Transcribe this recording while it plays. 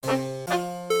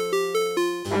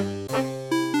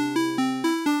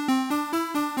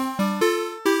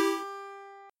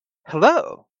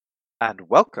Hello, and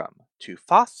welcome to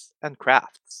Foss and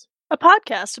Crafts A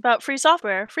podcast about free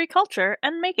software, free culture,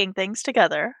 and making things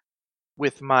together.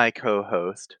 with my co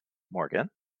host, Morgan.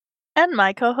 And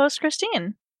my co host,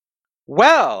 Christine.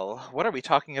 Well, what are we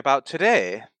talking about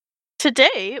today?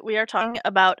 Today, we are talking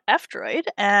about F-Droid,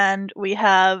 and we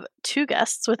have two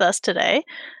guests with us today.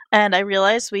 And I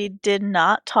realized we did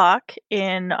not talk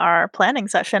in our planning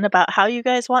session about how you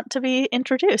guys want to be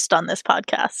introduced on this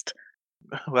podcast.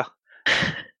 Well,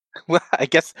 well, I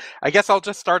guess I'll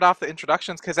just start off the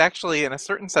introductions because actually, in a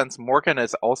certain sense, Morgan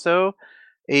is also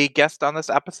a guest on this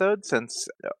episode since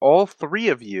all three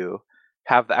of you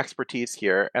have the expertise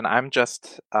here, and I'm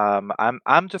just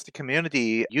a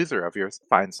community user of your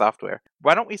fine software.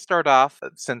 Why don't we start off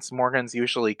since Morgan's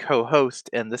usually co-host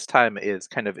and this time is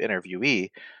kind of interviewee?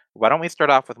 Why don't we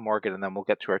start off with Morgan and then we'll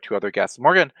get to our two other guests.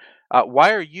 Morgan,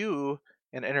 why are you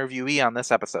an interviewee on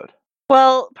this episode?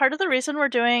 Well, part of the reason we're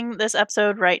doing this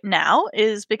episode right now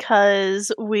is because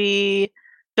we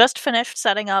just finished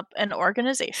setting up an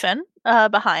organization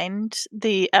behind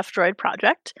the F-Droid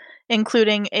project,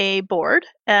 including a board,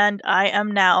 and I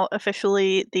am now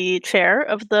officially the chair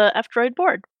of the F-Droid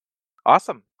board.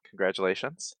 Awesome.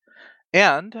 Congratulations.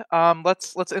 And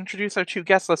let's introduce our two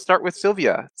guests. Let's start with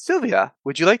Sylvia. Sylvia,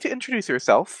 would you like to introduce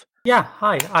yourself? Yeah,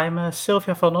 hi, I'm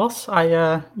Sylvia van Os.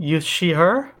 I use she,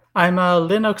 her. I'm a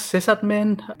Linux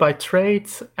sysadmin by trade,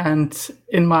 and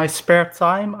in my spare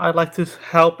time, I like to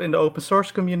help in the open source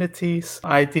communities.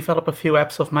 I develop a few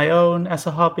apps of my own as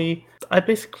a hobby. I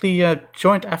basically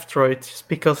joined F-Droid just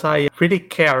because I really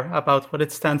care about what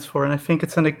it stands for, and I think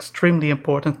it's an extremely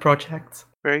important project.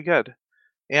 Very good.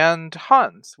 And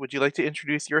Hans, would you like to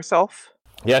introduce yourself?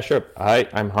 Yeah, sure. Hi,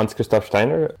 I'm Hans-Christoph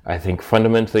Steiner. I think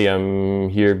fundamentally I'm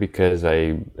here because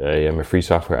I am a free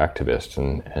software activist,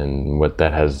 and what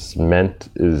that has meant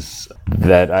is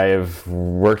that I have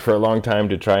worked for a long time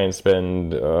to try and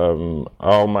spend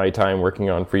all my time working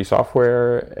on free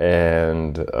software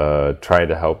and try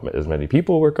to help as many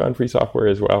people work on free software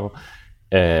as well.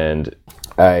 And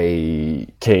I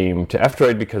came to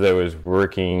F-Droid because I was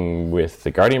working with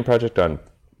the Guardian project on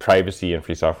privacy and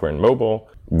free software in mobile.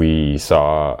 We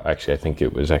saw, actually, I think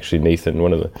it was actually Nathan,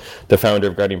 one of the founder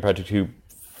of Guardian Project, who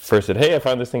first said, hey, I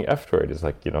found this thing F-Droid. It's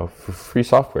like, free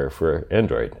software for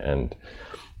Android. And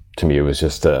to me, it was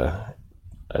just, at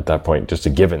that point, just a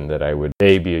given that I would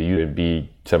A, be a user, and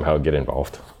B, somehow get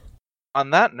involved. On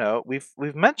that note,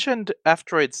 we've mentioned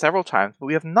F-Droid several times, but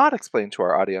we have not explained to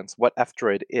our audience what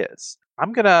F-Droid is.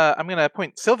 I'm gonna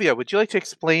point Sylvia. Would you like to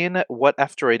explain what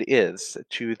F-Droid is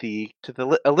to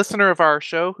a listener of our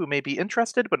show who may be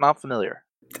interested but not familiar?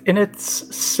 In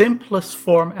its simplest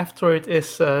form, F-Droid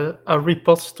is a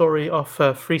repository of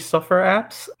free software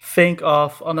apps. Think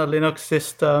of on a Linux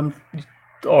system,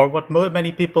 or what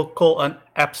many people call an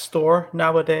app store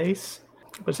nowadays.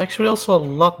 It's actually also a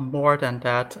lot more than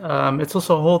that. It's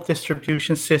also a whole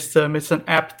distribution system. It's an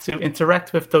app to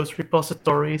interact with those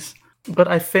repositories. But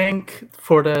I think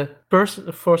for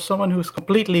someone who's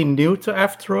completely new to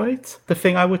F-Droid, the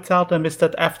thing I would tell them is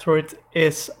that F-Droid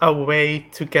is a way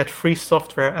to get free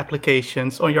software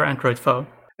applications on your Android phone.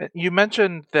 You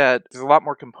mentioned that there's a lot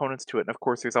more components to it, and of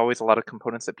course there's always a lot of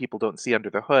components that people don't see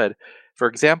under the hood. For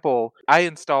example, I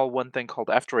install one thing called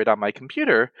F-Droid on my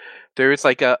computer. There's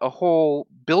like a whole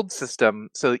build system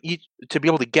to be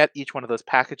able to get each one of those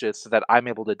packages so that I'm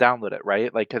able to download it,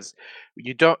 right? Like, because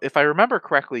you don't, if I remember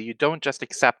correctly, you don't just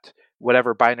accept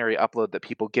whatever binary upload that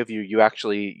people give you. You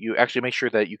actually make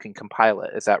sure that you can compile it.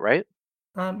 Is that right?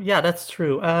 Yeah, that's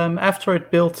true.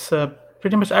 F-Droid builds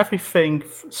pretty much everything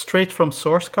straight from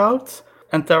source code,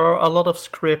 and there are a lot of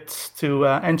scripts to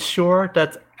ensure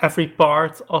that every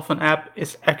part of an app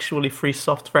is actually free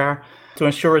software, to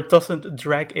ensure it doesn't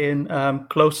drag in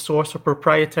closed source or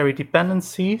proprietary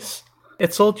dependencies.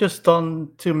 It's all just done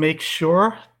to make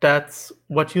sure that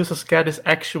what users get is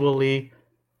actually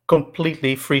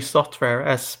completely free software,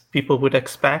 as people would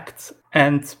expect,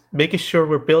 and making sure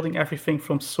we're building everything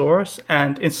from source,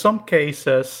 and in some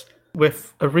cases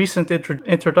with a recent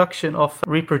introduction of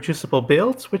reproducible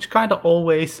builds, which kind of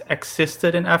always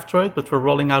existed in F-Droid, but we're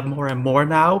rolling out more and more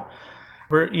now.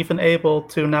 We're even able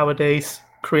to nowadays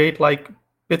create like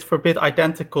bit for bit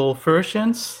identical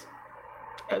versions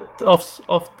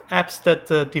of apps that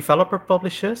the developer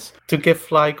publishes, to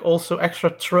give like also extra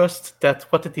trust that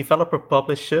what the developer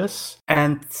publishes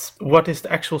and what is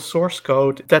the actual source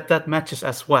code that matches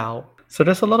as well. So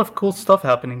there's a lot of cool stuff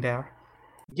happening there.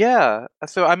 Yeah,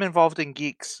 so I'm involved in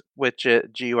Geeks,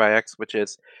 GUIX, which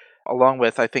is along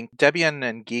with, I think, Debian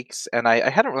and Geeks, and I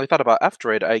hadn't really thought about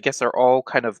F-Droid. I guess they're all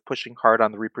kind of pushing hard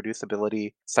on the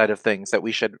reproducibility side of things, that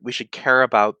we should care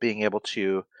about being able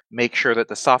to make sure that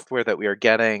the software that we are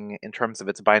getting in terms of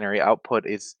its binary output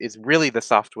is really the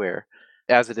software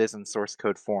as it is in source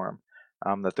code form,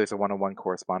 that there's a one-on-one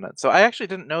correspondence. So I actually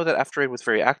didn't know that F-Droid was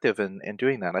very active in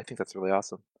doing that. I think that's really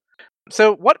awesome.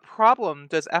 So what problem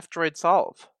does F-Droid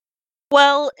solve?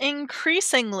 Well,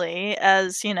 increasingly,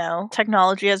 as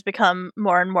technology has become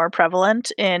more and more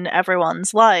prevalent in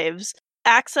everyone's lives,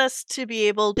 access to be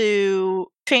able to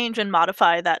change and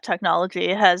modify that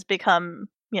technology has become,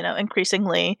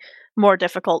 increasingly more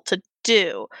difficult to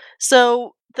do.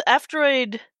 So the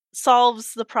F-Droid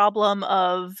solves the problem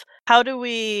of how do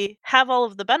we have all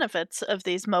of the benefits of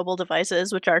these mobile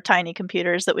devices, which are tiny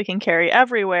computers that we can carry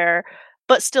everywhere,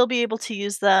 but still be able to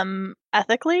use them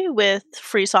ethically with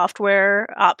free software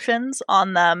options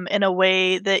on them in a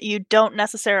way that you don't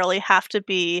necessarily have to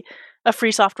be a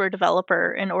free software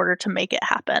developer in order to make it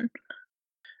happen.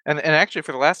 And actually,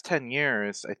 for the last 10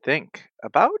 years, I think,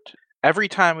 about every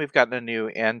time we've gotten a new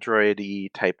Android-y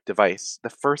type device, the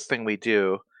first thing we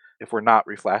do, if we're not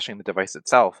reflashing the device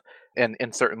itself, and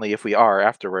certainly if we are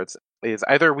afterwards, is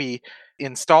either we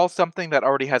install something that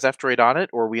already has F-Droid on it,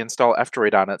 or we install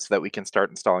F-Droid on it so that we can start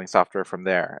installing software from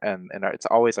there. And it's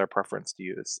always our preference to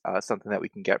use something that we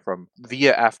can get from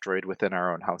via F-Droid within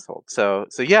our own household. So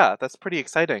yeah, that's pretty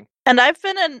exciting. And I've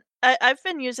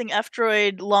been using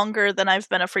F-Droid longer than I've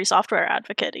been a free software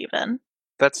advocate even.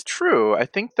 That's true. I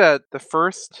think that the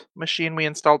first machine we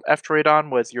installed F-Droid on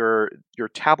was your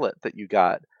tablet that you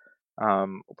got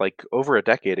like over a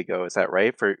decade ago. Is that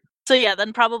right? So yeah,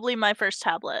 then probably my first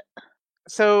tablet.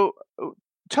 So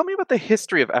tell me about the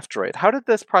history of F-Droid. How did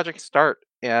this project start?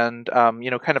 And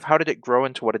kind of how did it grow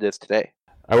into what it is today?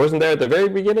 I wasn't there at the very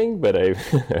beginning, but I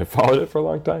followed it for a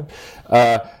long time.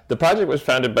 The project was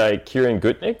founded by Kieran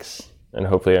Gutniks, and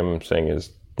hopefully I'm saying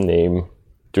his name,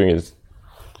 doing his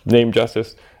name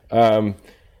justice,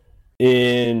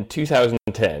 in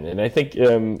 2010. And I think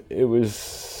it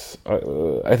was,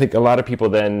 I think a lot of people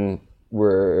then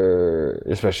were,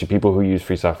 especially people who use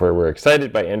free software, were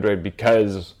excited by Android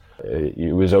because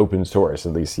it was open source,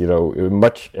 at least,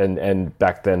 and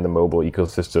back then the mobile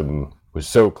ecosystem was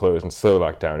so closed and so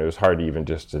locked down, it was hard even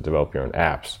just to develop your own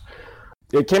apps.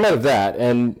 It came out of that,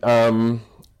 and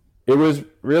it was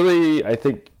really, I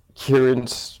think,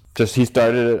 Kieran's, he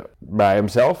started it by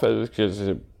himself because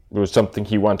it was something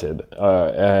he wanted,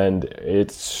 and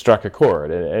it struck a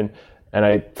chord. And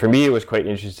for me, it was quite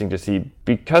interesting to see,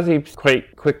 because he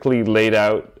quite quickly laid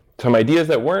out some ideas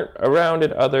that weren't around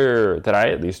that I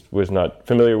at least was not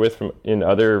familiar with in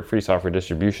other free software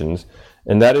distributions.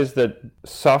 And that is that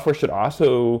software should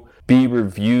also be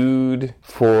reviewed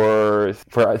for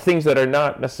things that are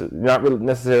not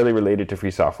necessarily related to free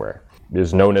software. It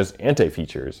is known as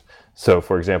anti-features. So,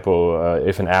 for example,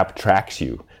 if an app tracks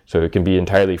you, so it can be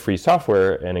entirely free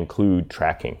software and include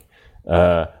tracking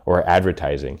or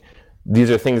advertising.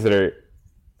 These are things that are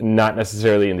not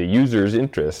necessarily in the user's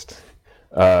interest,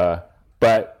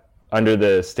 but under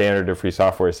the standard of free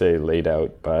software, say, laid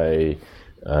out by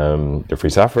the Free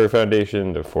Software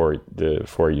Foundation, the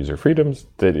four user freedoms,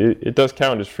 that it does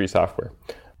count as free software.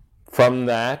 From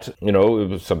that, it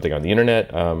was something on the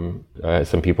internet.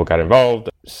 Some people got involved.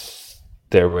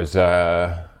 There was,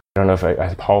 I don't know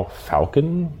if Paul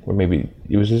Falcon, or maybe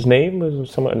it was his name,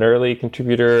 was an early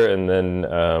contributor. And then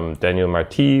Daniel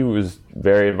Marti was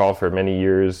very involved for many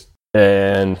years.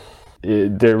 And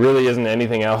there really isn't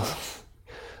anything else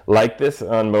like this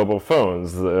on mobile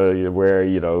phones,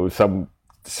 where,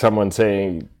 someone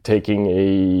taking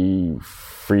a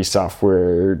free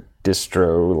software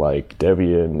distro like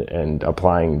Debian and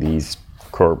applying these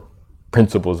core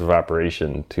principles of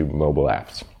operation to mobile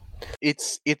apps.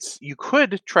 It's you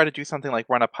could try to do something like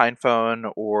run a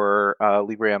PinePhone or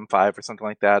Libre M5 or something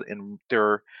like that, and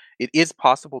it is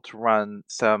possible to run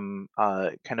some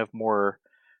kind of more,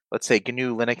 let's say,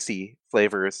 GNU Linuxy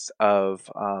flavors of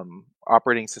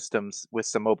operating systems with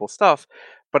some mobile stuff.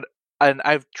 And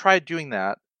I've tried doing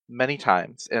that many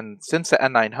times, and since the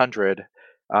N900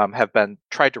 have been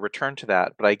tried to return to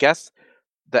that. But I guess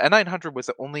the N900 was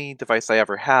the only device I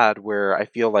ever had where I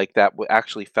feel like that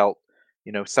actually felt,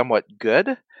 somewhat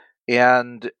good.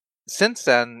 And since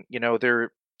then,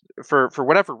 there, for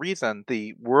whatever reason,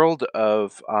 the world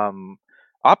of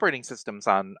operating systems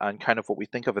on kind of what we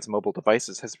think of as mobile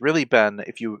devices has really been,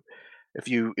 if you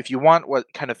want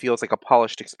what kind of feels like a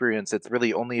polished experience, it's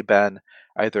really only been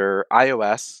either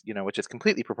iOS, which is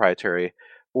completely proprietary,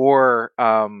 or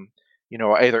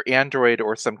either Android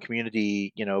or some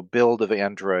community, build of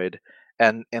Android,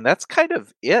 and that's kind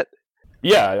of it.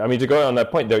 Yeah, I mean, to go on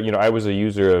that point, though, I was a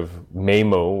user of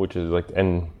Memo, which is like,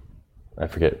 and I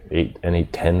forget,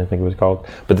 N810, I think it was called.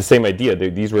 But the same idea.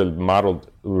 These were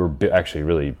actually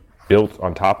really built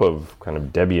on top of kind of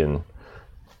Debian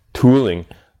tooling.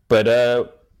 But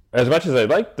as much as I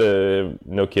like the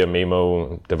Nokia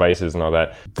Memo devices and all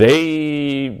that,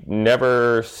 they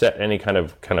never set any kind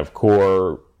of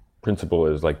core principle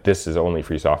as like, this is only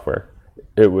free software.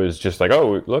 It was just like,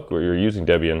 oh, look, we're using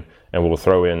Debian, and we'll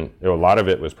throw in, a lot of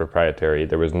it was proprietary.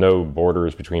 There was no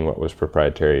borders between what was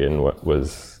proprietary and what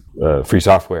was free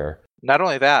software. Not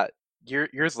only that,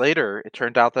 years later, it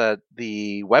turned out that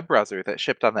the web browser that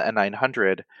shipped on the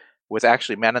N900 was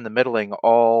actually man-in-the-middling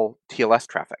all TLS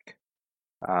traffic.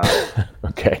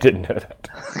 Okay, I didn't know that.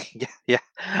 yeah.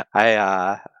 I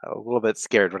a little bit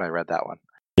scared when I read that one.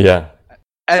 Yeah.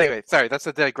 Anyway, sorry, that's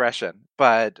a digression.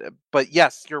 But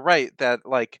yes, you're right that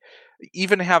like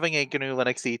even having a GNU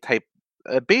Linuxy type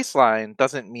baseline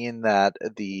doesn't mean that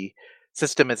the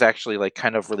system is actually like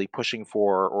kind of really pushing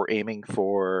for or aiming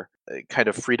for kind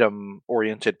of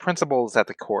freedom-oriented principles at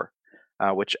the core,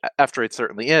 which F-Droid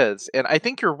certainly is. And I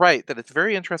think you're right that it's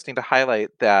very interesting to highlight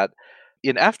that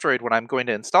in F-Droid, when I'm going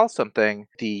to install something,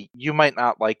 the "you might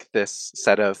not like this"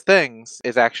 set of things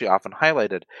is actually often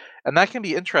highlighted. And that can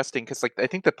be interesting because like I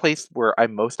think the place where I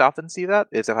most often see that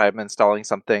is if I'm installing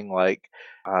something like,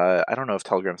 I don't know if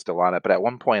Telegram's still on it, but at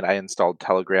one point I installed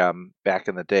Telegram back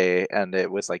in the day, and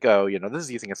it was like, oh, this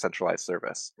is using a centralized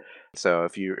service. So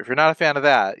if you're not a fan of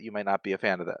that, you might not be a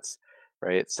fan of this,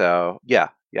 right? So yeah,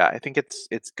 I think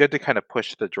it's good to kind of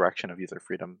push the direction of user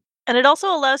freedom. And it also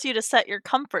allows you to set your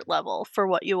comfort level for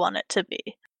what you want it to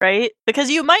be, right? Because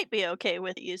you might be okay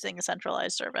with using a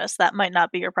centralized service. That might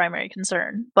not be your primary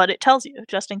concern, but it tells you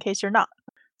just in case you're not.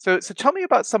 So tell me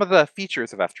about some of the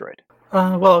features of F-Droid.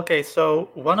 Okay, so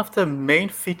one of the main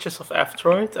features of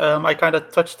F-Droid, I kind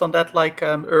of touched on that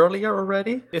earlier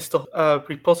already, is the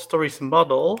repositories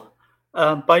model.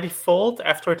 By default,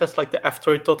 F-Droid has like the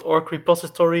f-droid.org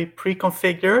repository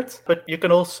pre-configured, but you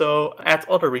can also add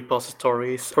other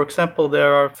repositories. For example,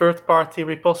 there are third-party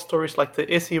repositories like the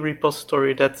ISI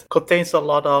repository that contains a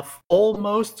lot of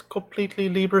almost completely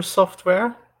Libre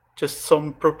software, just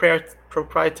some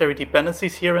proprietary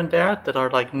dependencies here and there that are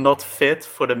like not fit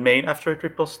for the main F-Droid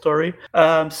repository.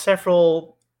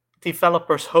 Several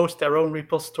developers host their own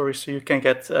repositories, so you can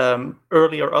get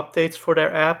earlier updates for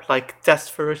their app, like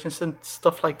test versions and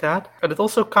stuff like that. And it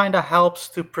also kind of helps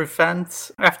to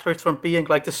prevent F-Droid from being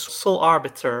like the sole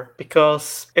arbiter,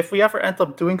 because if we ever end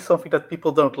up doing something that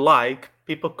people don't like,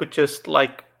 people could just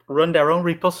like run their own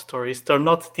repositories. They're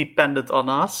not dependent on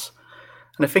us.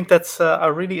 And I think that's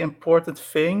a really important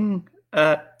thing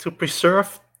to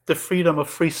preserve the freedom of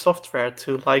free software,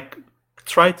 to like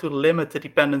try to limit the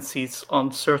dependencies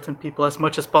on certain people as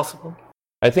much as possible.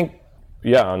 I think,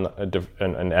 yeah,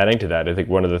 and adding to that, I think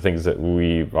one of the things that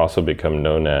we've also become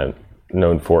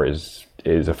known for is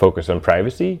a focus on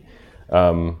privacy,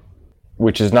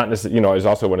 which is not necessarily, is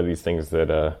also one of these things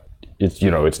that it's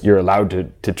you're allowed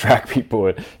to track people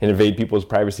and invade people's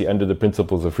privacy under the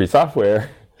principles of free software,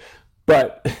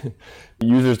 but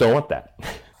users don't want that,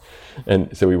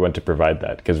 and so we want to provide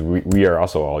that because we are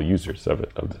also all users of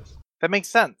this. That makes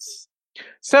sense.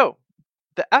 So,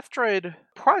 the F-Droid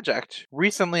project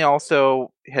recently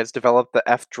also has developed the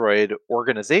F-Droid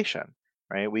organization,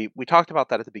 right? We talked about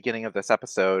that at the beginning of this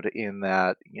episode in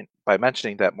that by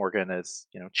mentioning that Morgan is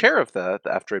chair of the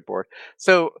F-Droid board.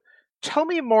 So, tell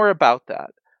me more about that.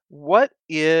 What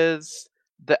is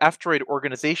the F-Droid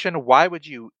organization? Why would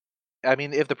you? I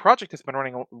mean, if the project has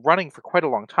been running for quite a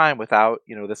long time without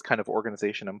this kind of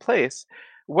organization in place,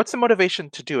 what's the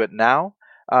motivation to do it now?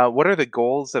 What are the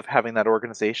goals of having that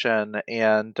organization,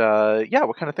 and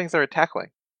what kind of things are it tackling?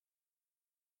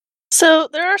 So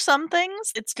there are some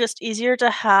things it's just easier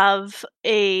to have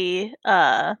a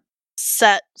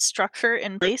set structure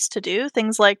in place to do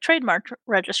things like trademark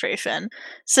registration,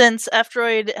 since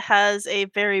F-Droid has a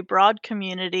very broad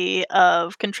community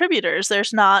of contributors.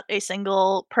 There's not a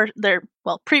single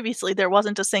previously there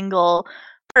wasn't a single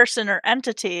person or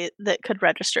entity that could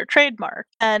register trademark,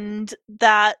 and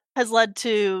that has led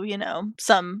to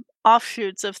some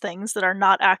offshoots of things that are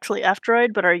not actually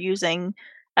F-Droid but are using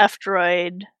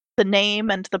F-Droid, the name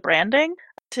and the branding,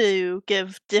 to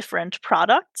give different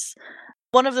products.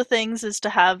 One of the things is to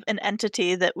have an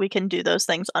entity that we can do those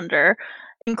things under,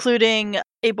 including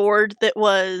a board that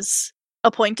was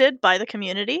appointed by the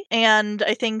community. And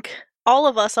I think all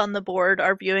of us on the board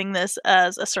are viewing this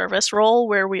as a service role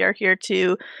where we are here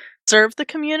to serve the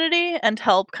community and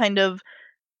help kind of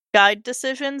guide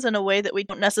decisions in a way that we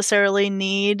don't necessarily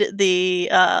need the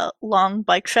long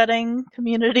bike shedding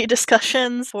community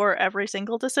discussions for every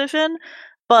single decision.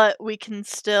 but we can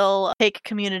still take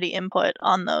community input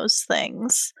on those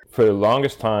things. For the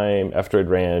longest time, F-Droid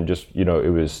ran just,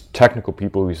 it was technical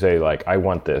people who say, like, I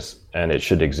want this and it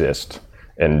should exist.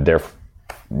 And therefore,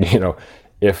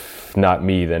 if not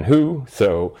me, then who?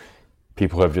 So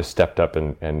people have just stepped up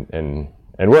and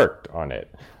worked on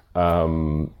it.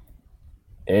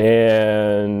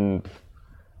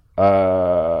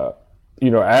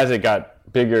 As it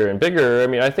got bigger and bigger, I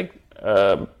mean, I think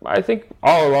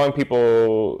all along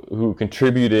people who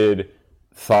contributed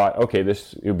thought, okay,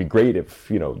 it would be great if,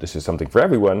 this is something for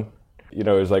everyone. It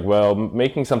was like, well,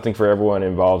 making something for everyone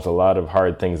involves a lot of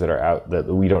hard things that are out that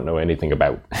we don't know anything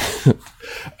about.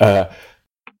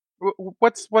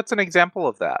 What's an example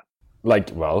of that?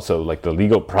 Like the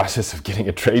legal process of getting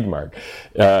a trademark,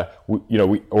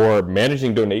 or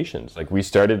managing donations. Like we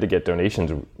started to get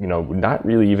donations, not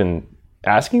really even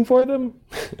asking for them.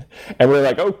 And we're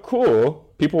like, oh,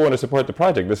 cool. People want to support the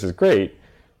project. This is great.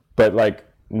 But like,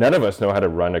 none of us know how to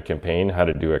run a campaign, how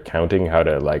to do accounting, how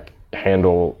to like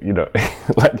handle,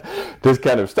 like this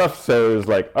kind of stuff. So it's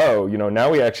like, oh, now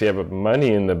we actually have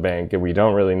money in the bank and we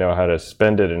don't really know how to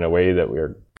spend it in a way that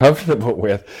we're comfortable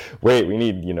with. Wait, we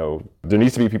need, there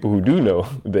needs to be people who do know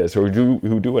this or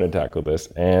who do want to tackle this.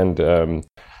 And,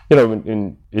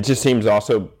 and it just seems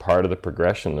also part of the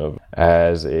progression of,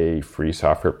 as a free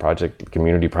software project,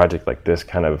 community project like this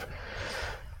kind of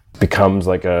becomes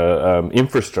like a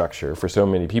infrastructure for so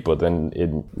many people, then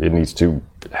it needs to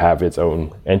have its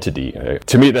own entity.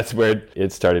 To me, that's where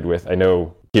it started with. I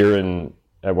know Kieran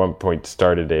at one point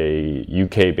started a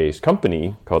UK-based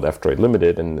company called F-Droid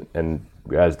Limited, and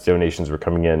as donations were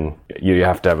coming in, you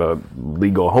have to have a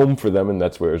legal home for them, and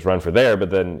that's where it was run for there. But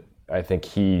then I think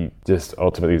he just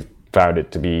ultimately found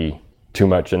it to be too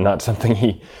much and not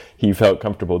something he felt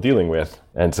comfortable dealing with.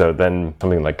 And so then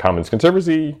something like Commons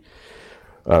Conservancy,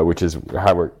 which is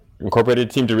how we're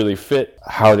incorporated, seemed to really fit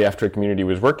how the F-Droid community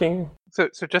was working. So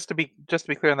just to be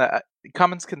clear on that,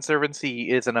 Commons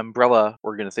Conservancy is an umbrella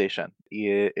organization.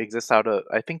 It exists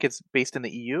I think it's based in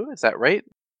the EU. Is that right?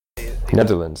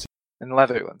 Netherlands. In the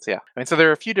Netherlands, yeah. I mean, so there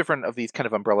are a few different of these kind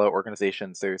of umbrella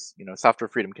organizations. There's, Software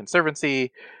Freedom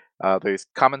Conservancy. There's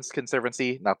Commons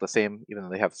Conservancy, not the same, even though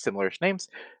they have similar names.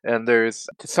 And there's,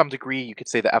 to some degree, you could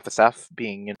say the FSF,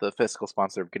 being the fiscal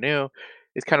sponsor of GNU,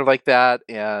 is kind of like that.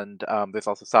 And there's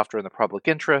also Software in the Public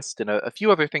Interest and a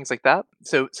few other things like that.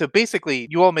 So basically,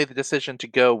 you all made the decision to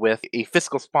go with a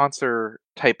fiscal sponsor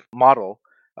type model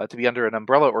to be under an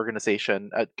umbrella organization.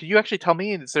 Could you actually tell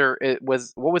me, what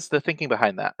was the thinking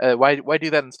behind that? Why do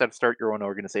that instead of start your own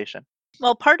organization?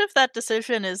 Well, part of that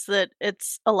decision is that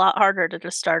it's a lot harder to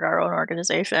just start our own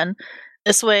organization.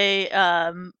 This way,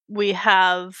 we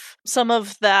have some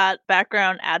of that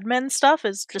background admin stuff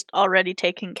is just already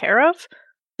taken care of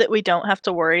that we don't have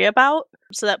to worry about.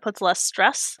 So that puts less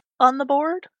stress on the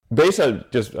board. Based on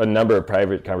just a number of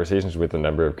private conversations with a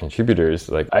number of contributors,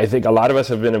 like I think a lot of us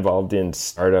have been involved in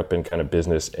startup and kind of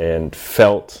business and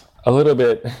felt a little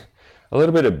bit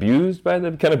abused by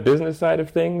the kind of business side of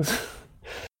things.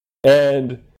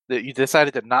 And you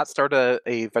decided to not start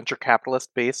a venture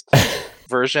capitalist based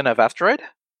version of F-Droid?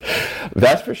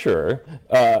 That's for sure.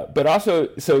 But also,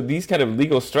 so these kind of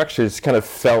legal structures kind of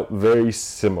felt very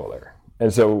similar.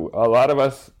 And so a lot of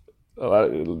us,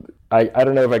 I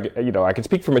don't know if I can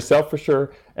speak for myself for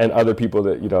sure, and other people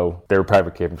that, they were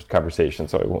private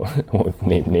conversations, so I won't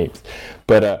name names,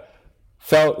 but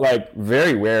felt like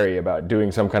very wary about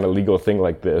doing some kind of legal thing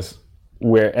like this,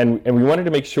 and we wanted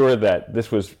to make sure that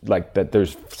this was like, that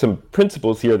there's some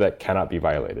principles here that cannot be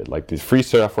violated, like these free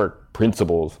software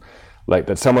principles, like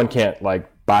that someone can't like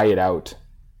buy it out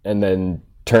and then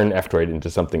turn F-Droid into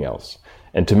something else.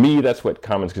 And to me, that's what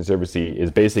Commons Conservancy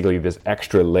is, basically this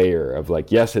extra layer of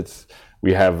like, yes,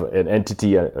 we have an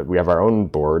entity, we have our own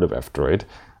board of F-Droid,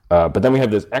 but then we have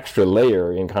this extra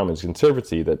layer in Commons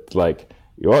Conservancy that like,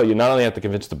 well, you not only have to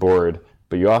convince the board,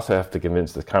 but you also have to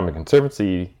convince the Commons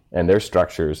Conservancy and their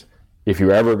structures if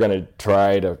you're ever going to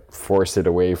try to force it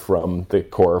away from the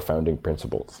core founding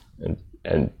principles.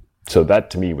 And so that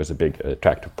to me was a big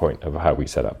attractive point of how we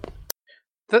set up.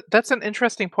 That's an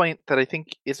interesting point that I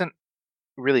think isn't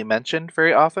really mentioned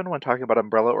very often when talking about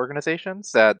umbrella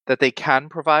organizations, that they can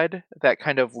provide that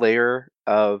kind of layer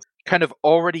of kind of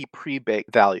already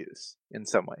pre-baked values in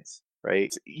some ways,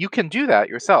 right? You can do that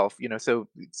yourself, so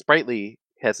Sprightly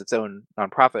has its own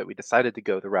nonprofit. We decided to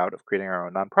go the route of creating our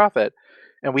own nonprofit,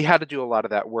 and we had to do a lot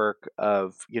of that work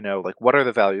of, like, what are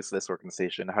the values of this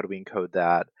organization? How do we encode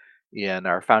that in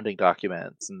our founding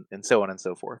documents, and so on and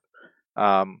so forth.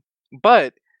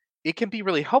 But it can be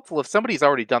really helpful if somebody's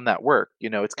already done that work.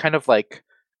 It's kind of like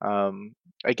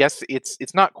I guess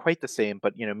it's not quite the same,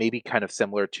 but maybe kind of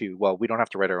similar to, well, we don't have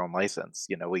to write our own license.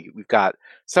 We've got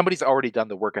somebody's already done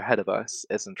the work ahead of us,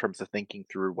 as in terms of thinking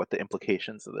through what the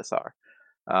implications of this are.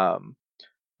 Um,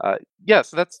 yeah,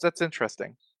 so that's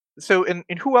interesting. So, and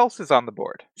who else is on the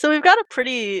board? So we've got a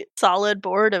pretty solid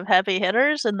board of heavy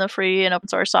hitters in the free and open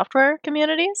source software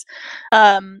communities.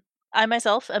 I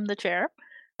myself am the chair.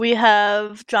 We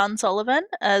have John Sullivan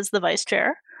as the vice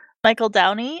chair, Michael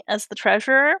Downey as the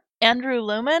treasurer, Andrew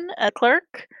Lumen as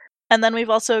clerk, and then we've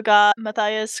also got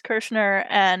Matthias Kirschner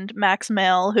and Max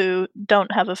Mail, who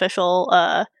don't have official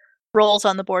roles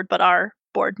on the board but are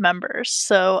board members.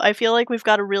 So I feel like we've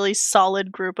got a really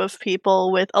solid group of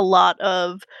people with a lot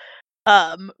of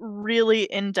really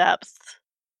in-depth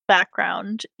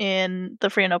background in the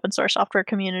free and open source software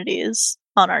communities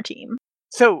on our team.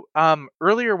 So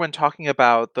earlier, when talking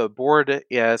about the board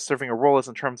as serving a role as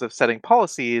in terms of setting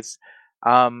policies,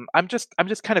 I'm just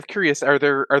kind of curious. Are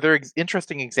there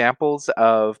interesting examples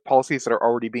of policies that are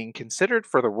already being considered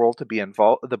for the role to be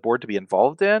involved, the board to be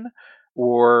involved in,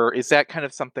 or is that kind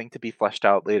of something to be fleshed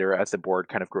out later as the board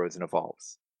kind of grows and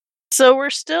evolves? So we're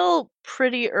still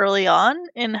pretty early on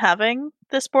in having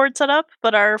this board set up,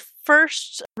 but our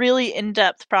first really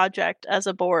in-depth project as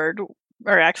a board,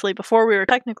 or actually before we were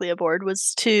technically a board,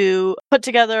 was to put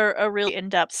together a really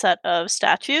in-depth set of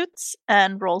statutes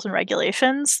and rules and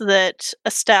regulations that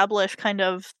establish kind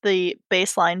of the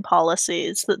baseline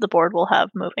policies that the board will have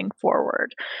moving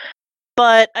forward.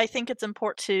 But I think it's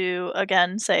important to,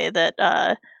 again, say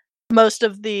that most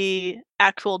of the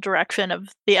actual direction of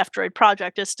the F-Droid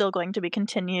project is still going to be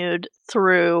continued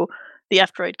through the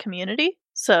F-Droid community.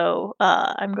 So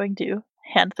I'm going to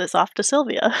hand this off to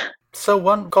Sylvia. So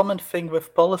one common thing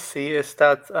with policy is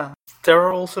that there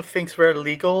are also things where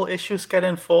legal issues get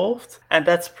involved, and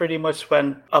that's pretty much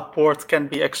when a board can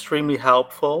be extremely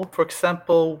helpful. For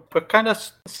example, we're kind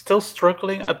of still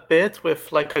struggling a bit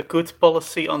with like a good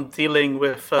policy on dealing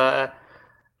with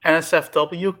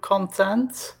NSFW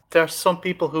content. There are some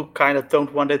people who kind of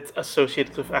don't want it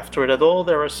associated with F-Droid at all.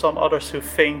 There are some others who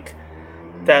think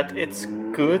that it's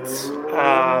good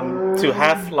to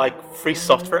have like free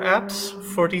software apps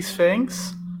for these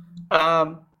things.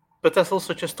 But there's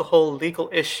also just the whole legal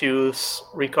issues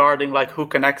regarding like who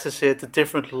can access it, the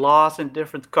different laws in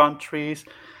different countries.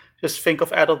 Just think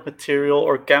of adult material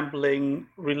or gambling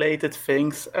related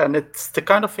things, and it's the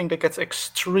kind of thing that gets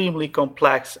extremely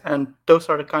complex, and those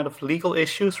are the kind of legal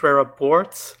issues where a board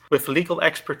with legal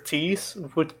expertise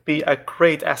would be a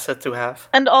great asset to have.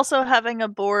 And also having a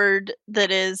board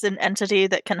that is an entity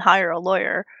that can hire a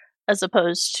lawyer, as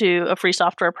opposed to a free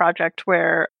software project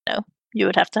where you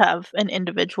would have to have an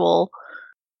individual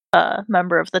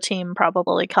member of the team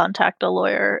probably contact a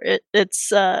lawyer.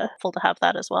 It's helpful to have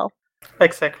that as well.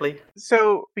 Exactly.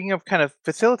 So, speaking of kind of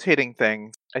facilitating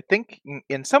things, I think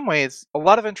in some ways, a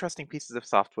lot of interesting pieces of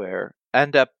software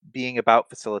end up being about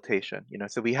facilitation.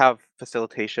 So we have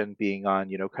facilitation being on,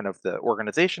 kind of the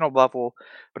organizational level,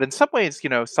 but in some ways,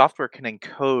 software can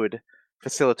encode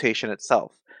facilitation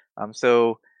itself.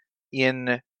 So,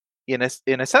 in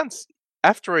a sense,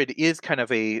 F-Droid is kind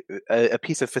of a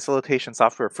piece of facilitation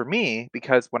software for me,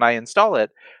 because when I install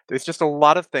it, there's just a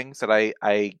lot of things that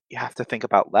I have to think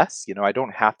about less. I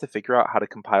don't have to figure out how to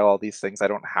compile all these things. I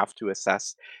don't have to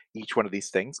assess each one of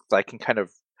these things. I can kind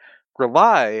of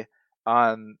rely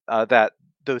on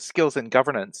those skills in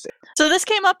governance. So this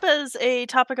came up as a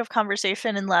topic of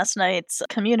conversation in last night's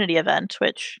community event,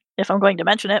 which, if I'm going to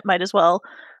mention it, might as well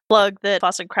plug that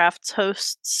Boston Crafts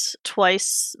hosts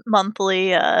twice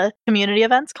monthly community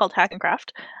events called Hack and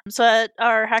Craft. So at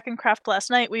our Hack and Craft last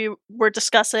night, we were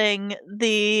discussing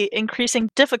the increasing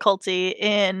difficulty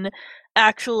in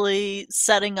actually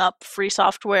setting up free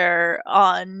software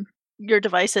on your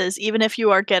devices, even if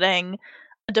you are getting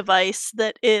a device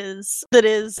that is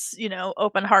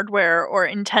open hardware or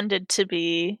intended to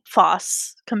be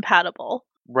FOSS compatible.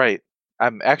 Right.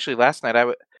 Actually, last night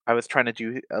I was trying to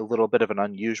do a little bit of an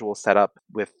unusual setup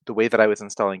with the way that I was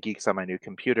installing Geeks on my new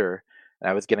computer, and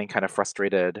I was getting kind of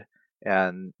frustrated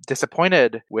and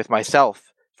disappointed with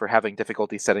myself for having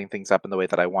difficulty setting things up in the way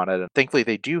that I wanted. And thankfully,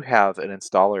 they do have an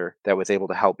installer that was able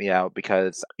to help me out,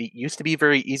 because it used to be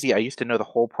very easy. I used to know the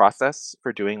whole process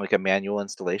for doing like a manual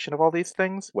installation of all these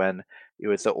things when it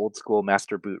was the old school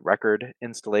master boot record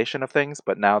installation of things.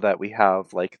 But now that we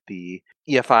have like the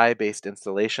EFI based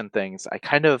installation things, I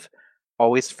kind of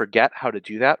always forget how to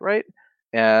do that right.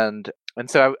 And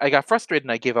so I got frustrated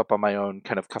and I gave up on my own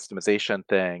kind of customization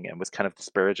thing and was kind of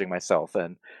disparaging myself.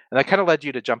 And that kind of led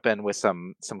you to jump in with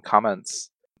some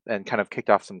comments and kind of kicked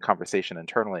off some conversation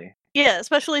internally. Yeah,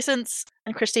 especially since,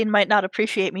 and Christine might not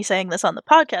appreciate me saying this on the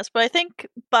podcast, but I think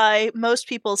by most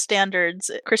people's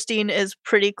standards, Christine is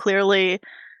pretty clearly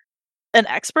an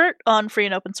expert on free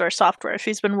and open source software.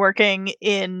 She's been working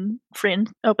in free and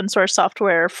open source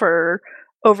software for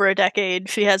over a decade.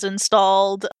 She has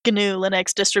installed GNU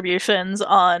Linux distributions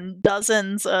on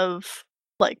dozens of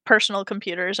like personal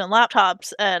computers and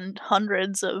laptops and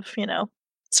hundreds of,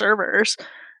 servers.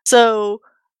 So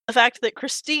the fact that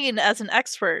Christine as an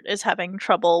expert is having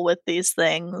trouble with these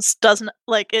things doesn't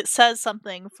it says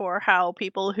something for how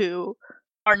people who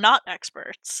are not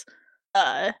experts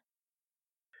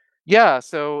Yeah,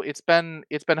 so it's been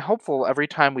helpful every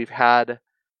time we've had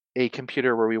a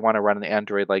computer where we want to run an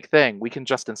Android-like thing, we can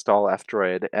just install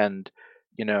F-Droid. And,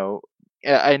 you know,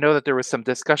 I know that there was some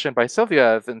discussion by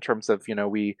Sylvia in terms of,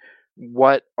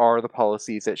 what are the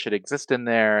policies that should exist in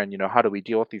there, and, how do we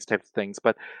deal with these types of things.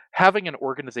 But having an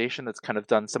organization that's kind of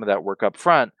done some of that work up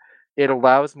front, it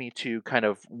allows me to kind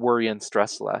of worry and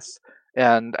stress less.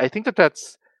 And I think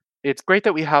it's great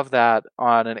that we have that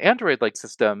on an Android-like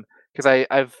system, because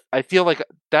I feel like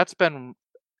that's been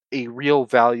a real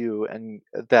value, and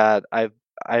that I've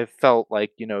felt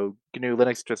like, GNU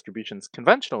Linux distributions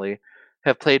conventionally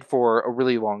have played for a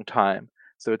really long time.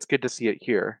 So it's good to see it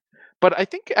here. But I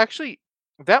think actually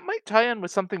that might tie in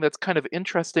with something that's kind of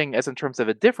interesting as in terms of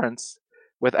a difference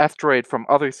with F-Droid from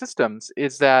other systems,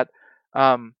 is that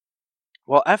um,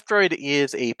 while F-Droid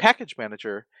is a package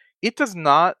manager, it does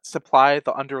not supply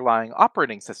the underlying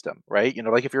operating system, right?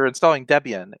 Like if you're installing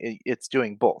Debian, it's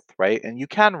doing both, right? And you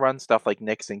can run stuff like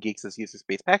Nix and Geeks as user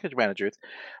space package managers,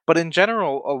 but in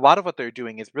general, a lot of what they're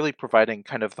doing is really providing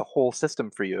kind of the whole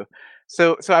system for you.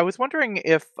 So I was wondering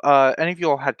if any of you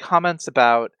all had comments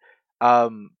about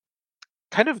um,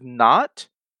 kind of not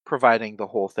providing the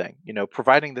whole thing,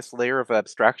 providing this layer of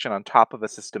abstraction on top of a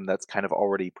system that's kind of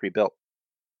already pre-built.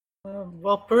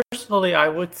 Well, personally, I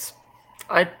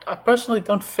personally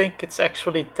don't think it's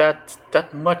actually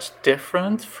that much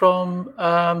different from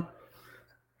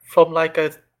like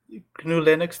a GNU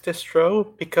Linux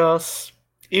distro, because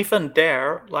even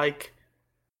there, like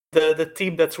the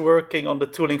team that's working on the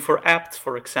tooling for apt,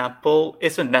 for example,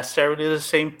 isn't necessarily the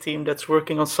same team that's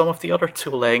working on some of the other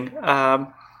tooling.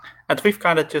 And we've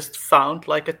kind of just found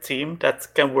like a team that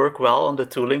can work well on the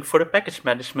tooling for the package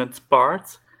management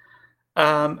part.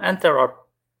 And there are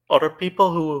other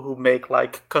people who make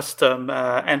like custom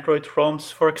Android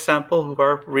ROMs, for example, who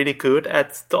are really good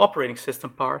at the operating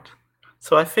system part.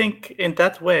 So I think in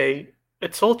that way,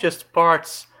 it's all just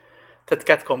parts that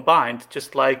get combined,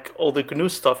 just like all the GNU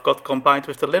stuff got combined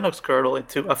with the Linux kernel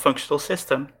into a functional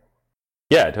system.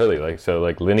 Yeah, totally.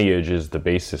 Like Lineage is the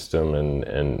base system,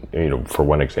 and for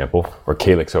one example, or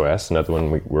Calyx OS, another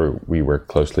one we work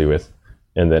closely with,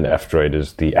 and then F-Droid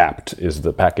is the apt, is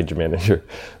the package manager.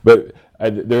 But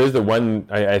there is the one,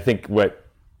 I think what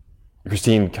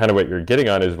Christine, kind of what you're getting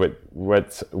on is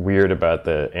what's weird about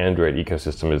the Android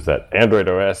ecosystem is that Android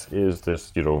OS is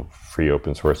this free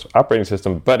open source operating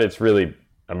system, but it's really,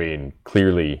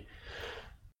 clearly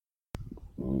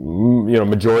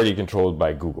majority controlled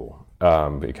by Google.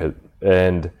 Yes,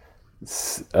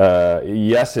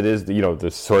 it is.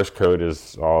 The source code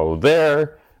is all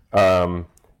there,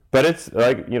 but it's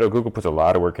like Google puts a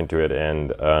lot of work into it, and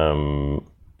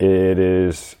it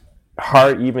is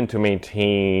hard even to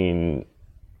maintain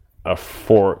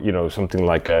something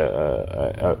like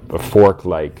a fork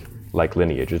like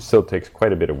Lineage. It still takes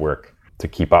quite a bit of work to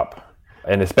keep up,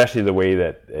 and especially the way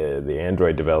that the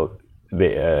Android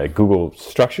Google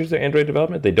structures their Android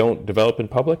development. They don't develop in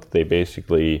public. They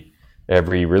basically,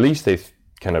 every release, they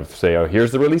kind of say, oh,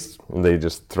 here's the release, and they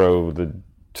just throw the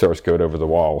source code over the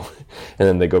wall, and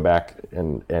then they go back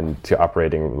and to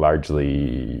operating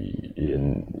largely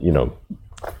in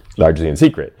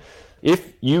secret.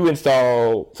 If you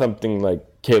install something like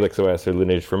Calyx OS or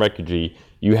Lineage for MicroG,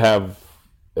 you have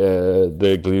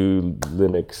the GNU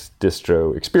Linux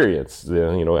distro experience.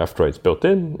 F-Droid's built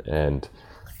in, and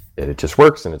it just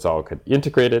works, and it's all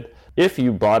integrated. If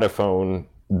you bought a phone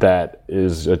that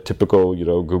is a typical,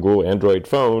 Google Android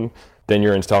phone, then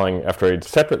you're installing F-Droid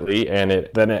separately, and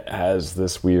then it has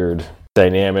this weird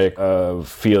dynamic of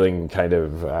feeling kind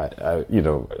of,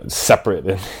 separate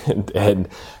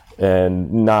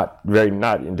and not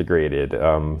integrated.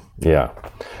 Yeah.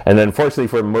 And then fortunately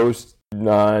for most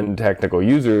non-technical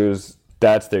users,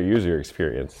 that's their user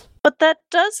experience. But that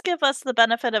does give us the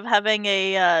benefit of having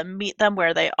a meet them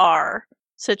where they are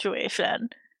situation.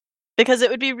 Because it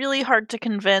would be really hard to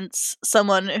convince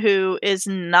someone who is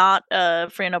not a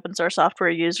free and open source software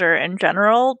user in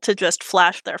general to just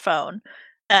flash their phone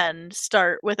and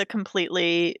start with a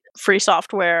completely free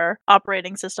software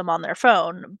operating system on their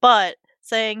phone, but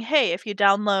saying, hey, if you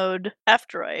download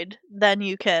F-Droid, then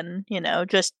you can,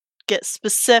 just get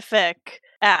specific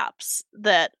apps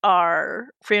that are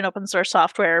free and open source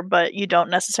software, but you don't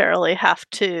necessarily have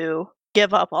to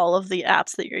give up all of the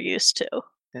apps that you're used to.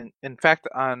 In fact,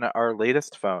 on our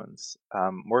latest phones,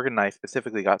 Morgan and I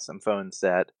specifically got some phones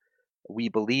that we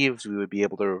believed we would be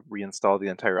able to reinstall the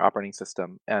entire operating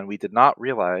system, and we did not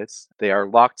realize they are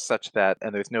locked such that,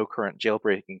 and there's no current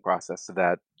jailbreaking process, so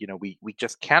that we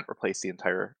just can't replace the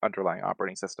entire underlying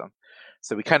operating system.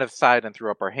 So we kind of sighed and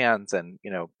threw up our hands and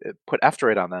put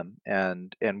F-Droid on them,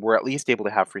 and we're at least able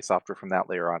to have free software from that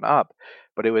layer on up.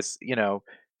 But it was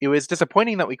it was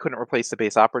disappointing that we couldn't replace the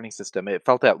base operating system. It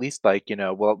felt at least like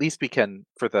well, at least we can,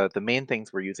 for the main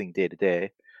things we're using day to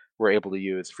day, we're able to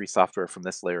use free software from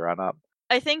this layer on up.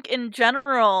 I think in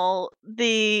general,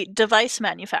 the device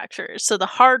manufacturers, so the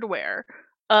hardware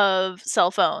of cell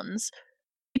phones,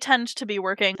 tend to be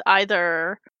working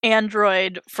either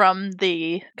Android from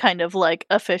the kind of like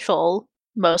official,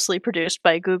 mostly produced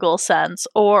by Google sense,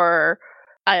 or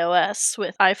iOS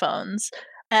with iPhones.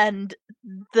 And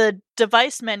the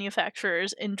device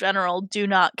manufacturers in general do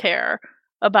not care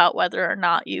about whether or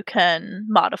not you can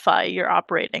modify your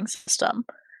operating system.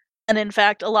 And in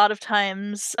fact, a lot of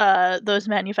times those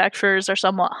manufacturers are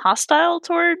somewhat hostile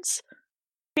towards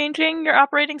changing your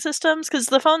operating systems, because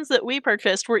the phones that we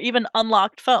purchased were even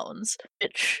unlocked phones,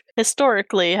 which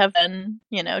historically have been,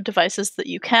 devices that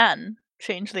you can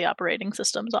change the operating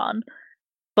systems on.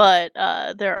 But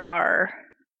there are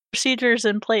procedures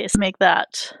in place to make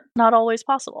that not always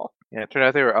possible. Yeah, it turned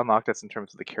out they were unlocked as in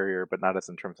terms of the carrier, but not as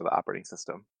in terms of the operating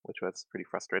system, which was pretty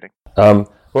frustrating.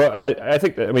 Well, I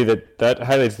think that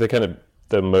highlights the kind of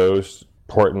the most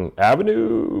important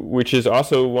avenue, which is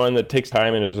also one that takes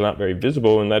time and is not very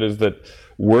visible, and that is that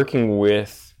working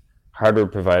with hardware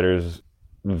providers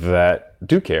that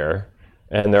do care,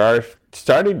 and there are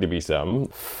starting to be some.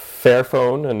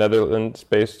 Fairphone, a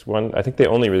Netherlands-based one, I think they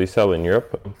only really sell in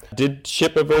Europe, did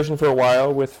ship a version for a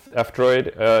while with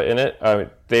F-Droid in it.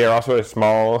 They are also a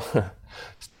small,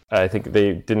 I think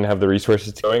they didn't have the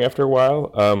resources going after a while,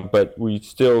 but we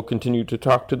still continue to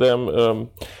talk to them.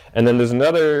 And then there's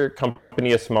another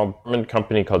company, a small German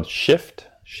company called Shift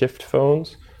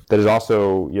Phones, that is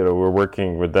also, we're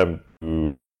working with them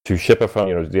to ship a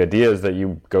phone. The idea is that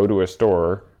you go to a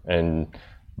store and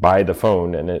buy the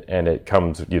phone, and it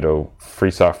comes,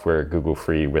 free software, Google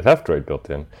free, with F-Droid built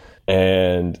in.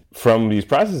 And from these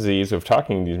processes of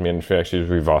talking to these manufacturers,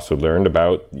 we've also learned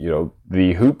about,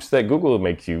 the hoops that Google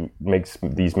makes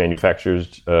these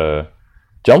manufacturers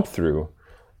jump through,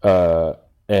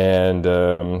 and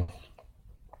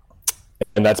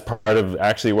that's part of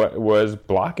actually what was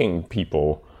blocking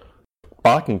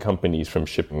companies from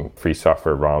shipping free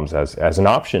software ROMs as an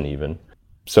option even.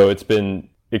 So it's been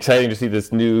exciting to see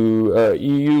this new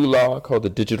EU law called the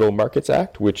Digital Markets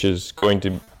Act, which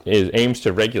aims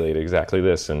to regulate exactly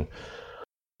this. And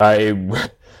I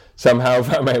somehow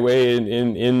found my way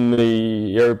in the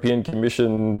European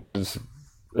Commission's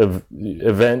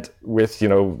event with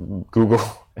Google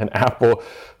and Apple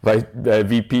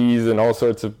VPs and all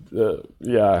sorts of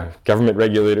government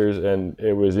regulators, and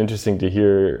it was interesting to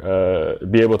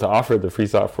be able to offer the free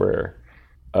software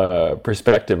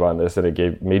perspective on this, and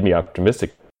it made me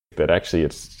optimistic that actually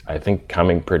it's, I think,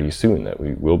 coming pretty soon that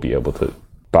we will be able to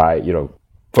buy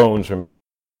phones from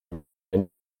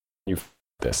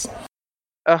this.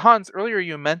 Hans, earlier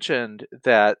you mentioned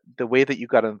that the way that you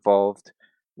got involved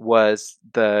was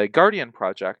the Guardian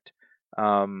project.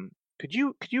 Could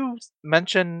you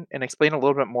mention and explain a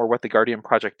little bit more what the Guardian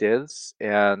project is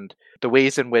and the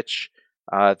ways in which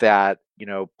that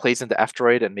plays into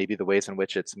F-Droid, and maybe the ways in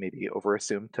which it's maybe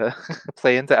overassumed to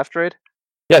play into F-Droid?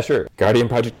 Yeah, sure. Guardian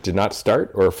Project did not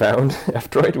start or found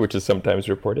F-Droid, which is sometimes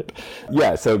reported.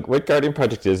 Yeah, so what Guardian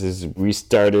Project is we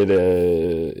started,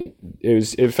 it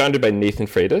was founded by Nathan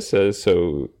Freitas,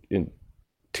 so in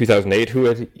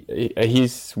 2008,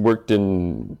 he's worked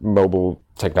in mobile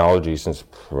technology since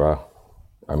the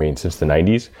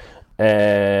 90s.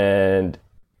 And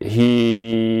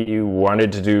he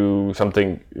wanted to do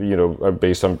something,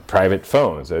 based on private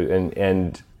phones,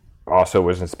 and also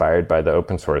was inspired by the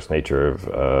open source nature of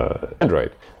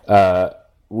Android.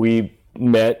 We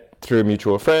met through a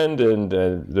mutual friend, and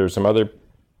there's some others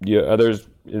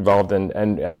involved.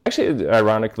 And actually,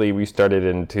 ironically, we started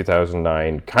in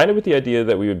 2009, kind of with the idea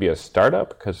that we would be a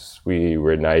startup, because we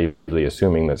were naively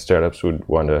assuming that startups would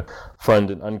want to fund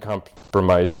an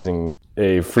uncompromising,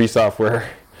 a free software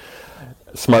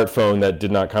smartphone that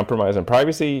did not compromise on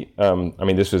privacy.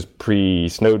 This was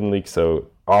pre-Snowden leak, so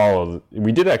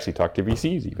we did actually talk to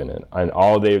VCs even, and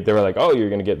all they were like, oh, you're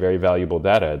going to get very valuable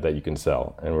data that you can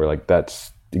sell. And we're like,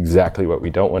 that's exactly what we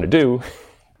don't want to do.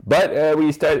 But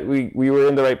we were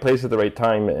in the right place at the right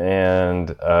time, and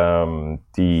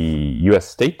the U.S.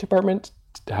 State Department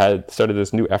had started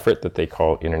this new effort that they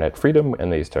call Internet Freedom,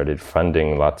 and they started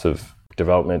funding lots of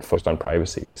development focused on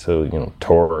privacy. So,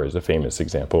 Tor is a famous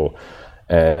example,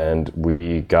 and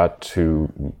we got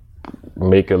to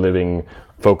make a living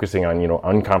focusing on,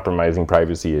 uncompromising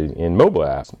privacy in mobile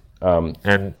apps.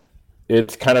 And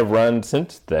it's kind of run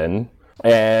since then.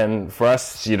 And for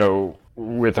us,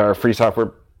 with our free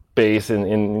software base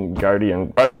in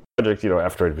Guardian Project,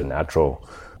 F-Droid is a natural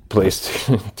place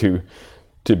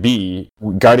to be.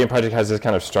 Guardian Project has this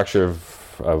kind of structure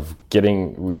of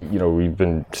getting, we've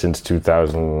been, since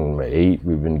 2008,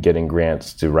 we've been getting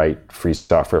grants to write free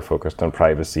software focused on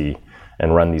privacy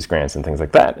and run these grants and things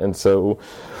like that. And so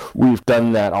we've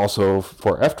done that also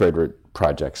for F-Droid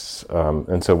projects.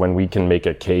 And so when we can make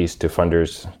a case to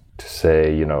funders to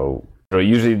say,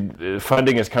 usually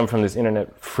funding has come from this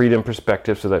internet freedom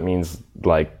perspective. So that means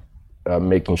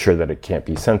making sure that it can't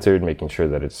be censored, making sure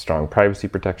that it's strong privacy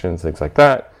protections, things like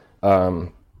that.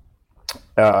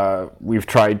 We've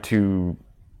tried to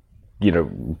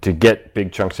get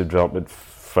big chunks of development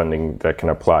funding that can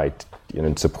apply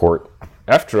and support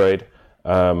F-Droid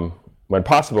when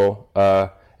possible.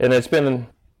 And it's been,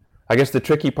 I guess the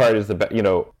tricky part is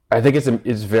I think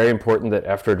it's very important that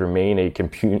F-Droid remain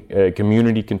a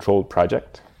community-controlled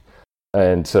project.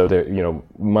 And so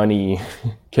money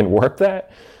can warp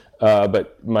that,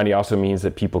 but money also means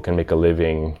that people can make a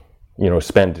living,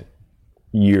 spend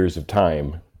years of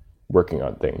time working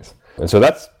on things. And so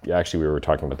that's actually, we were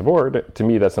talking about the board. To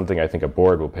me, that's something I think a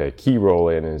board will play a key role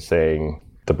in saying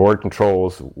the board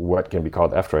controls what can be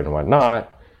called F-Droid and what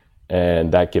not.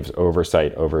 And that gives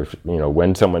oversight over,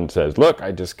 when someone says, look,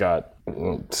 I just got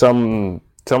someone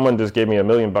just gave me $1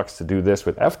 million to do this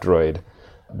with F-Droid.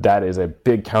 That is a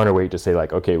big counterweight to say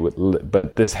okay,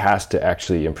 but this has to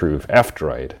actually improve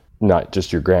F-Droid, not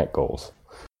just your grant goals.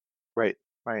 Right.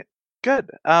 Good.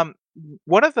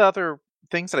 One of the other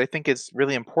things that I think is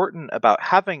really important about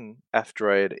having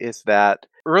F-Droid is that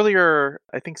earlier,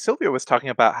 I think Sylvia was talking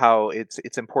about how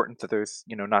it's important that there's,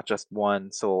 not just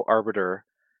one sole arbiter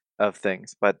of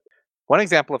things. But one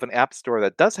example of an app store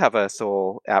that does have a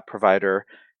sole app provider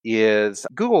is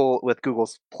Google with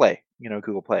Google's Play,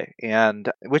 Google Play.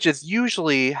 And which is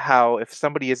usually how, if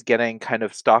somebody is getting kind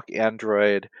of stock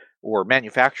Android or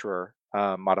manufacturer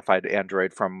modified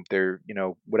Android from their,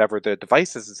 whatever the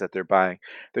devices is that they're buying,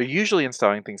 they're usually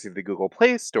installing things through the Google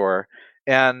Play Store.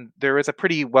 And there is a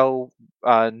pretty well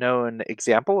known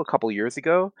example a couple years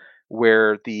ago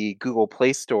where the Google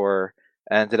Play Store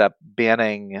ended up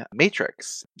banning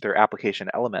Matrix, their application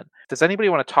element. Does anybody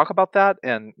want to talk about that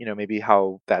and, maybe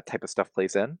how that type of stuff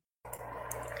plays in?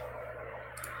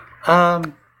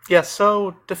 Yeah,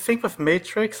 so the thing with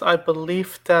Matrix, I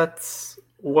believe that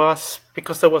was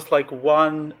because there was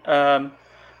one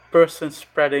person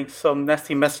spreading some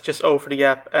nasty messages over the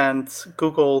app and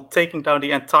Google taking down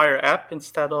the entire app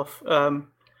instead of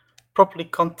properly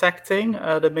contacting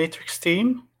the Matrix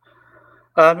team.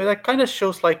 It kind of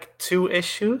shows two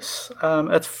issues.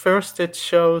 At first, it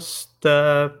shows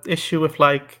the issue with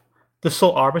the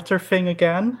sole arbiter thing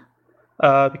again,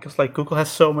 because Google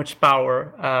has so much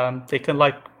power. They can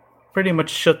pretty much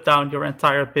shut down your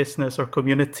entire business or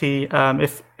community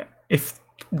if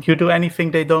you do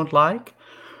anything they don't like,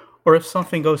 or if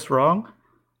something goes wrong.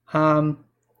 And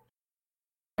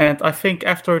I think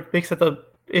after it makes that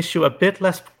issue a bit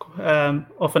less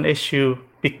of an issue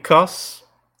because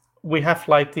we have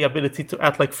the ability to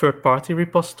add third-party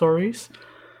repositories.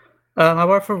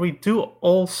 However, we do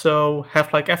also have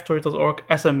F-Droid.org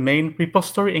as a main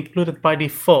repository included by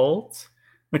default,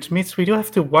 which means we do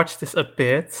have to watch this a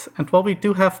bit. And while we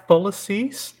do have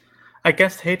policies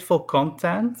against hateful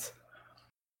content,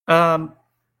 one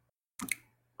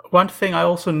thing I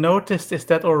also noticed is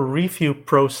that our review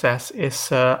process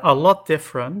is a lot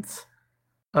different.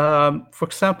 For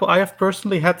example, I have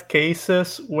personally had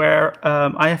cases where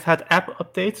I have had app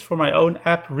updates for my own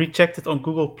app rejected on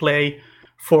Google Play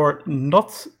for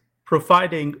not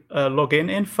providing login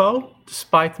info,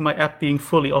 despite my app being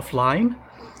fully offline.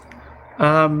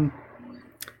 And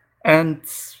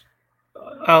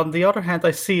on the other hand,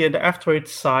 I see in the F-Droid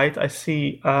side, I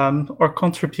see our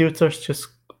contributors just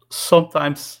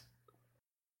sometimes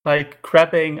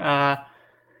grabbing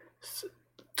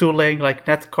tooling like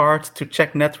Netcard to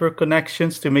check network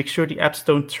connections to make sure the apps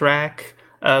don't track,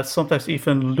 sometimes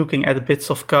even looking at bits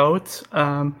of code.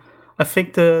 I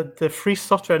think the free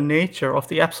software nature of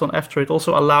the apps on F-Droid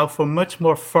also allow for much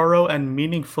more thorough and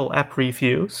meaningful app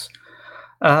reviews.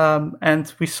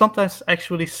 And we sometimes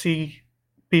actually see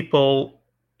people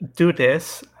do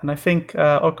this, and I think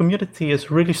our community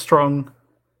is really strong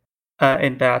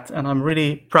in that, and I'm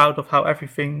really proud of how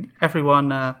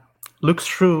everyone looks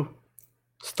through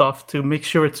stuff to make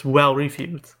sure it's well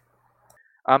reviewed.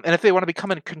 And if they want to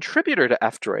become a contributor to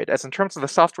F-Droid, as in terms of the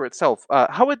software itself,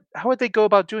 how would they go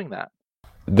about doing that?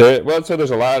 So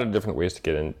there's a lot of different ways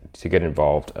to get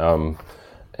involved,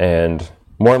 and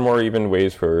more even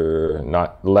ways for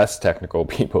not less technical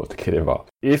people to get involved.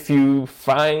 If you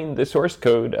find the source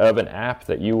code of an app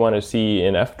that you want to see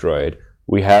in F-Droid,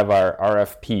 we have our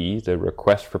RFP, the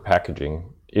request for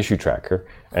packaging issue tracker,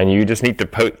 and you just need to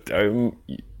post.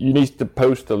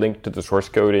 The link to the source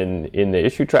code in the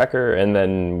issue tracker, and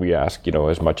then we ask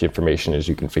as much information as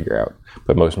you can figure out.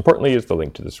 But most importantly is the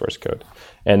link to the source code,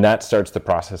 and that starts the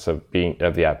process of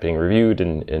the app being reviewed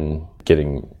and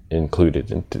getting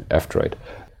included into F-Droid.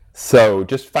 So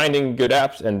just finding good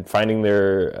apps and finding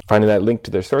that link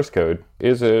to their source code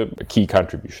is a key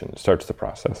contribution. It starts the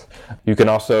process. You can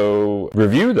also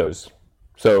review those.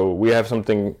 So we have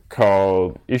something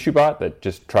called IssueBot that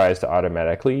just tries to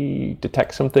automatically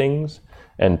detect some things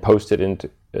and post it into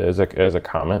as a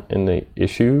comment in the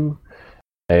issue,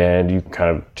 and you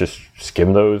kind of just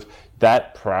skim those.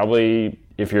 That probably,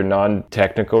 if you're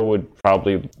non-technical, would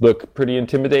probably look pretty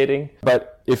intimidating.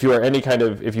 But if you've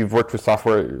worked with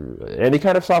any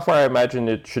kind of software, I imagine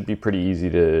it should be pretty easy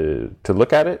to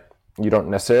look at it. You don't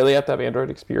necessarily have to have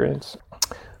Android experience.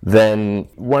 Then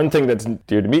one thing that's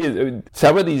dear to me is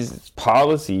some of these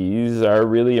policies are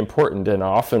really important and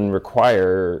often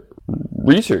require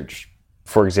research.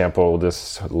 For example,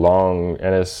 this long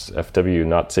NSFW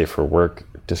not safe for work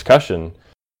discussion,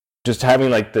 just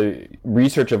having the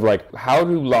research of how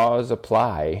do laws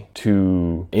apply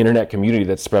to internet community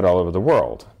that's spread all over the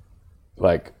world,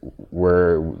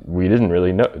 where we didn't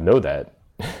really know that.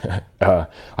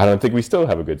 I don't think we still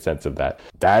have a good sense of that.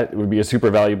 That would be a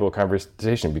super valuable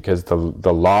conversation, because the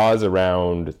laws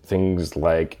around things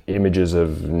like images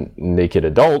of naked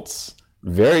adults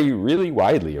vary really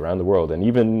widely around the world, and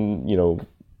even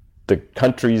the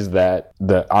countries that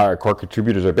our core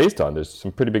contributors are based on, there's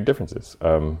some pretty big differences.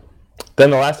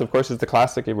 Then the last, of course, is the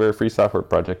classic. We're a free software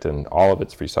project, and all of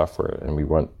it's free software, and we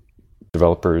want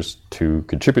developers to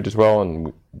contribute as well.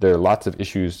 And there are lots of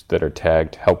issues that are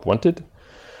tagged help wanted.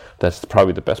 That's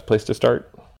probably the best place to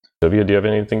start. Sylvia, do you have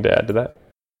anything to add to that?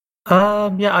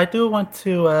 Yeah, I do want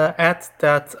to add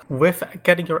that with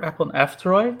getting your app on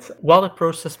F-Droid, while the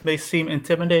process may seem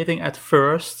intimidating at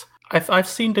first, I've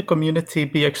seen the community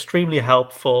be extremely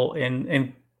helpful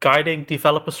in guiding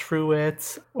developers through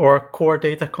it, or core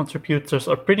data contributors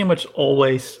are pretty much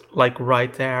always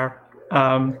right there.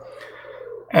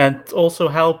 And also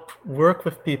help work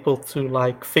with people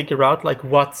to figure out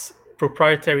what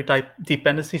proprietary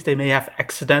dependencies they may have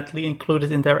accidentally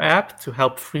included in their app to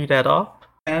help free that up.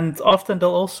 And often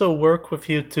they'll also work with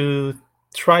you to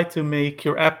try to make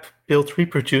your app build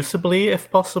reproducibly if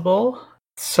possible.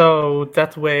 So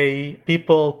that way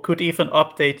people could even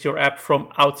update your app from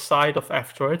outside of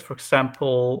F-Droid. For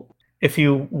example, if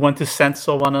you want to send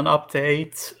someone an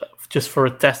update just for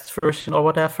a test version or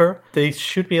whatever, they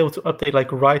should be able to update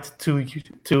right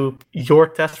to your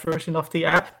test version of the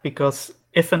app, because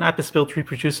if an app is built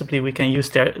reproducibly, we can use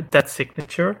that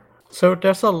signature. So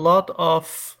there's a lot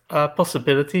of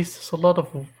possibilities. There's a lot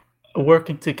of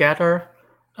working together.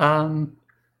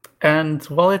 And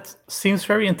while it seems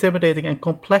very intimidating and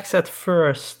complex at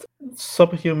first, some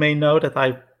of you may know that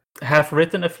I have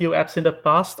written a few apps in the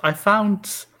past. I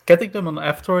found getting them on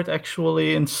F-Droid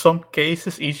actually in some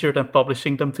cases easier than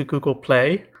publishing them to Google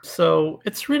Play. So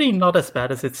it's really not as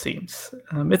bad as it seems.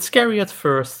 It's scary at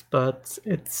first, but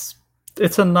it's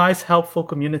a nice, helpful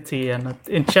community, and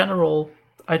in general,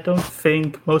 I don't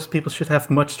think most people should have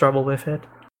much trouble with it.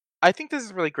 I think this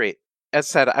is really great. As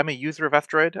said, I'm a user of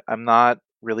F-Droid. I'm not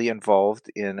really involved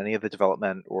in any of the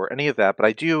development or any of that, but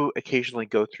I do occasionally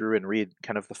go through and read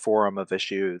kind of the forum of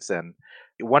issues. And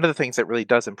one of the things that really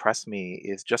does impress me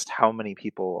is just how many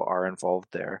people are involved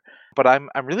there. But I'm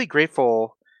really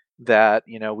grateful that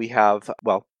we have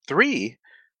 3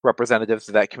 representatives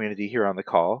of that community here on the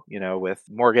call. With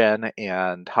Morgan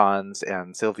and Hans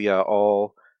and Sylvia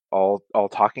all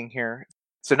talking here.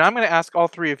 So now I'm going to ask all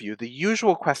 3 of you the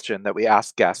usual question that we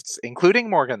ask guests, including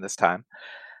Morgan this time.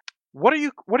 What are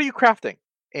you crafting?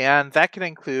 And that can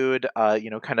include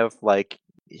kind of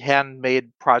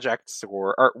handmade projects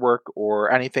or artwork or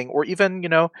anything, or even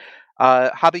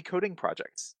hobby coding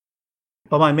projects.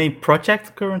 Well, my main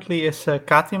project currently is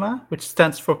Katima, which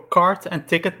stands for Card and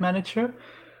Ticket Manager,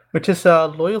 which is a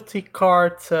loyalty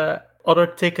card, other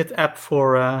ticket app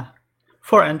for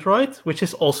Android, which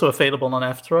is also available on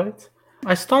F-Droid.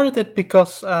 I started it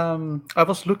because I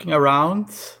was looking around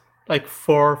like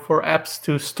for apps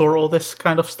to store all this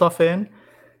kind of stuff in.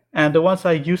 And the ones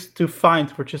I used to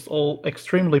find were just all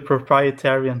extremely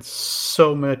proprietary and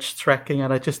so much tracking,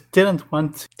 and I just didn't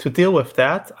want to deal with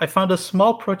that. I found a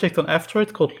small project on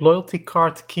F-Droid called Loyalty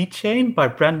Card Keychain by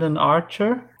Brandon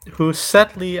Archer, who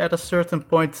sadly at a certain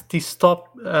point he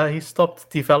stopped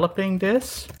developing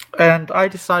this. And I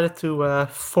decided to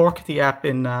fork the app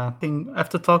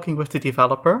after talking with the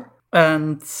developer.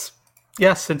 And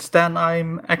yeah, since then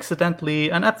I'm accidentally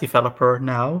an app developer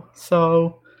now.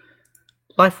 So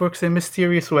life works in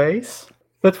mysterious ways.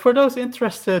 But for those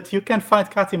interested, you can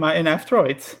find Katima in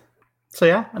F-Droid. So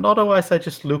yeah, and otherwise I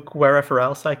just look wherever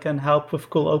else I can help with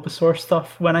cool open source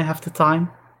stuff when I have the time.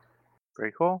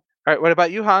 Very cool. All right, what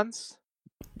about you, Hans?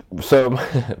 So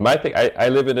my thing, I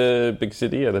live in a big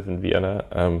city. I live in Vienna,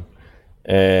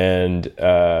 and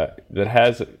that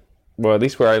has, well, at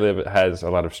least where I live, it has a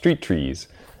lot of street trees,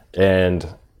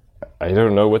 and I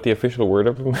don't know what the official word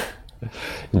of them.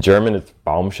 In German, it's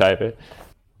Baumscheibe,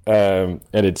 and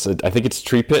it's I think it's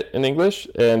tree pit in English,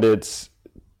 and it's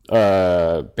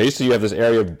basically you have this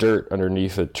area of dirt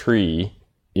underneath a tree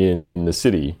in the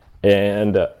city,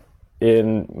 and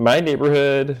in my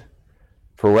neighborhood,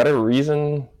 for whatever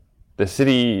reason, the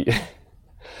city,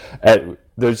 there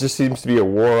just seems to be a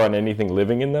war on anything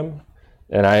living in them,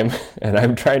 and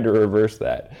I'm trying to reverse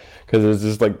that, because there's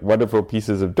just like wonderful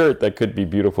pieces of dirt that could be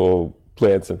beautiful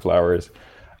plants and flowers.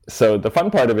 So the fun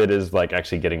part of it is like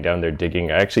actually getting down there digging.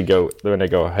 I actually when I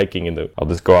go hiking I'll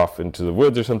just go off into the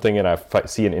woods or something, and I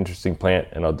see an interesting plant,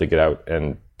 and I'll dig it out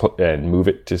and move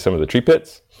it to some of the tree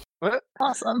pits. What?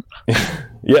 Awesome.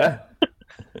 Yeah.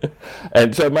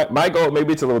 And so my goal,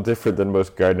 maybe it's a little different than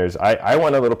most gardeners. I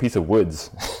want a little piece of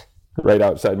woods right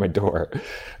outside my door.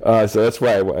 So that's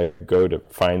why I go to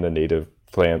find the native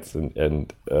plants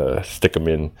and stick them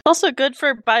in. Also good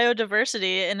for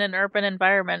biodiversity in an urban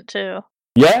environment too.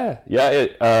 Yeah.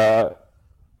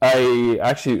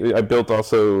 I built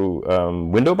also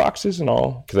window boxes and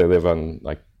all, because I live on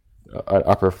like an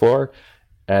upper floor,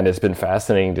 and it's been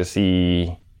fascinating to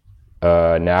see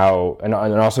now, and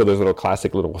also those little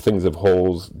classic little things of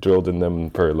holes drilled in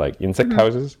them for like insect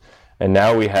houses, and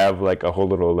now we have like a whole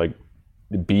little like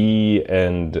bee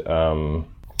and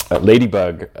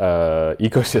ladybug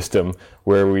ecosystem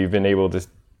where we've been able to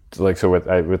like, so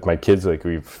with my kids, like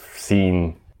we've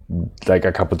seen like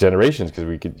a couple generations, because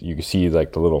you can see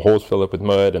like the little holes fill up with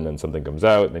mud, and then something comes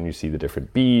out, and then you see the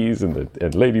different bees and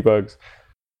ladybugs.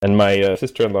 And my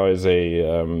sister-in-law is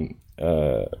a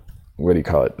what do you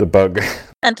call it? The bug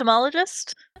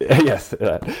entomologist. Yes,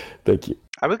 thank you.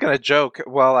 I was gonna joke.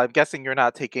 Well, I'm guessing you're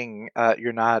not taking,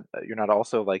 you're not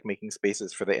also like making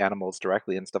spaces for the animals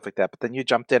directly and stuff like that. But then you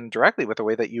jumped in directly with the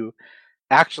way that you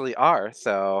actually are.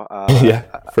 So yeah,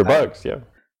 for bugs, yeah.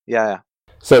 Yeah.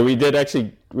 So we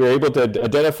were able to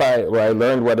identify, I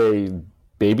learned what a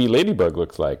baby ladybug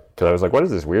looks like, because I was like, what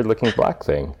is this weird looking black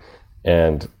thing?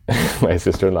 And my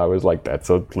sister-in-law was like, that's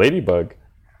a ladybug.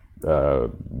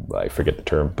 I forget the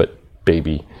term, but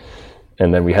baby.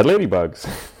 And then we had ladybugs.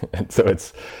 And so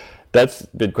that's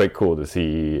been quite cool to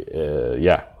see,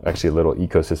 actually a little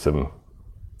ecosystem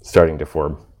starting to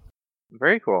form.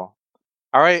 Very cool.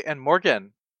 All right, and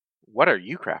Morgan, what are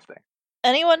you crafting?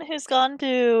 Anyone who's gone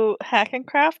to Hack and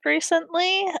Craft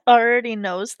recently already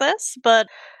knows this, but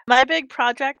my big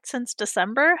project since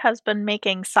December has been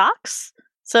making socks.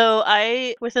 So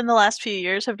I, within the last few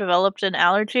years, have developed an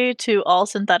allergy to all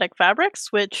synthetic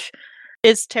fabrics, which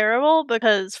is terrible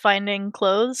because finding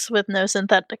clothes with no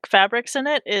synthetic fabrics in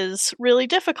it is really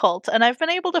difficult. And I've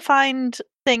been able to find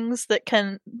things that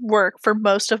can work for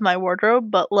most of my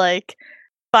wardrobe, but like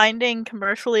finding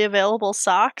commercially available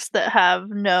socks that have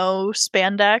no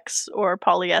spandex or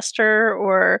polyester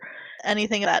or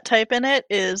anything of that type in it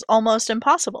is almost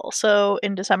impossible. So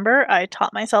in December, I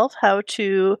taught myself how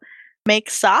to make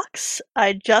socks.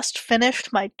 I just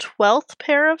finished my 12th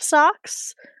pair of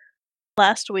socks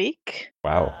last week.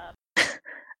 Wow.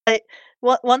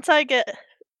 Once I get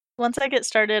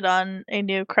started on a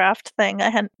new craft thing,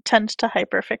 I tend to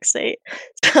hyperfixate.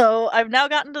 So I've now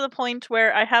gotten to the point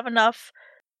where I have enough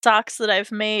socks that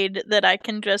I've made that I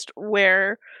can just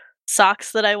wear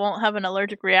socks that I won't have an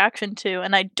allergic reaction to,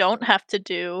 and I don't have to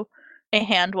do a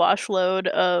hand wash load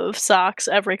of socks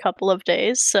every couple of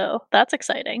days, so that's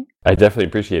exciting. I definitely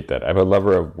appreciate that. I'm a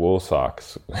lover of wool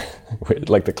socks,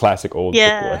 like the classic old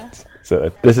thick ones.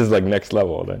 So this is like next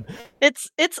level then.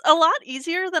 It's a lot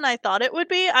easier than I thought it would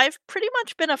be. I've pretty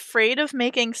much been afraid of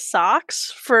making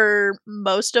socks for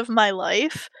most of my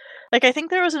life. Like, I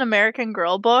think there was an American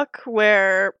Girl book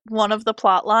where one of the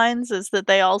plot lines is that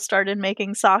they all started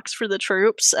making socks for the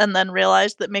troops and then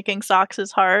realized that making socks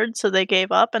is hard, so they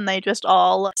gave up and they just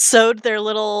all sewed their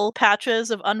little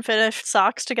patches of unfinished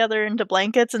socks together into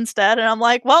blankets instead. And I'm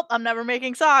like, well, I'm never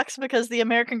making socks because the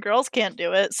American girls can't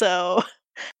do it, so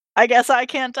I guess I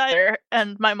can't either.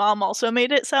 And my mom also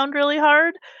made it sound really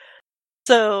hard.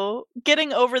 So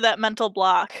getting over that mental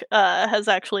block has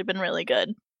actually been really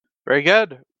good. Very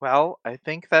good. Well, I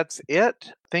think that's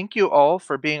it. Thank you all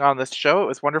for being on this show. It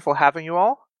was wonderful having you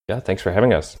all. Yeah, thanks for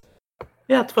having us.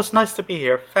 Yeah, it was nice to be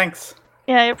here. Thanks.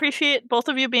 Yeah, I appreciate both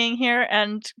of you being here.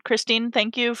 And Christine,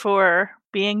 thank you for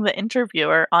being the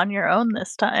interviewer on your own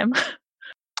this time.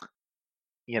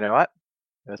 You know what?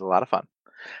 It was a lot of fun.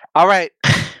 All right.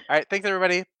 All right. Thanks,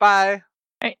 everybody. Bye.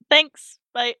 All right, thanks.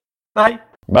 Bye. Bye.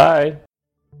 Bye.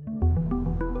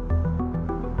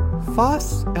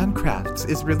 Foss and Crafts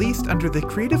is released under the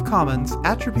Creative Commons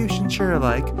Attribution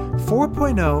Share-alike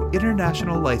 4.0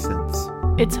 International License.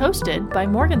 It's hosted by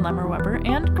Morgan Lemmer-Weber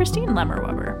and Christine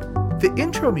Lemmer-Weber. The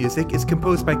intro music is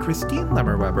composed by Christine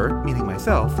Lemmer-Weber, meaning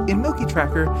myself, in Milky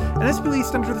Tracker, and is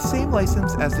released under the same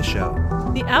license as the show.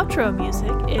 The outro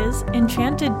music is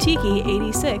Enchanted Tiki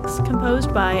 86,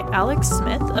 composed by Alex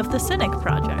Smith of the Cynic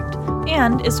Project,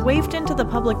 and is waived into the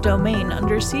public domain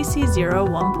under CC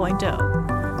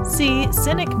 01.0. See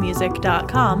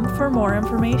cynicmusic.com for more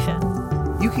information.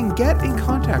 You can get in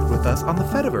contact with us on the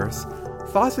Fediverse,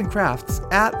 Foss and Crafts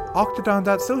at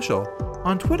octodon.social,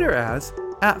 on Twitter as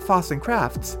 @Foss and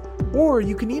Crafts, or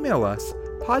you can email us,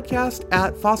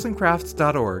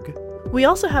 podcast@fossandcrafts.org. We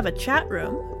also have a chat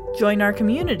room. Join our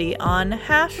community on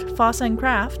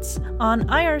 #FossandCrafts on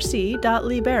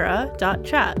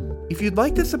irc.libera.chat. If you'd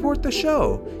like to support the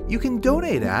show, you can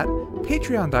donate at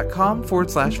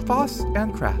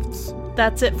patreon.com/fossandcrafts.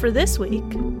 That's it for this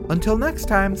week. Until next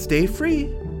time, stay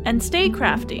free. And stay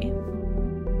crafty.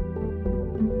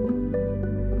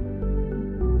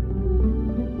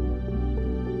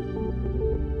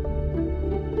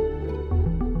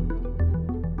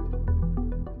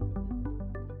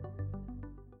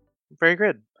 Very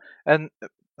good. And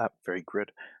not very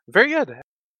good. Very good.